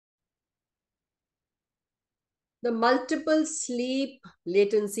The multiple sleep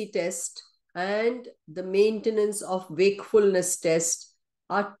latency test and the maintenance of wakefulness test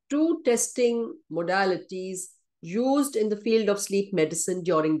are two testing modalities used in the field of sleep medicine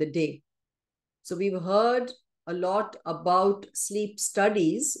during the day. So we've heard a lot about sleep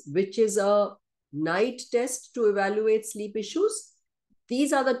studies, which is a night test to evaluate sleep issues.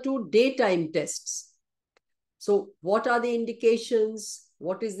 These are the two daytime tests. So what are the indications?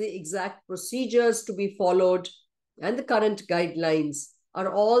 What is the exact procedures to be followed? And the current guidelines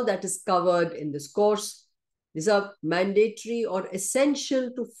are all that is covered in this course. These are mandatory or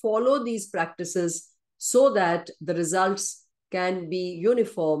essential to follow these practices so that the results can be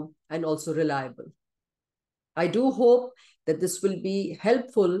uniform and also reliable. I do hope that this will be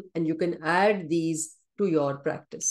helpful and you can add these to your practice.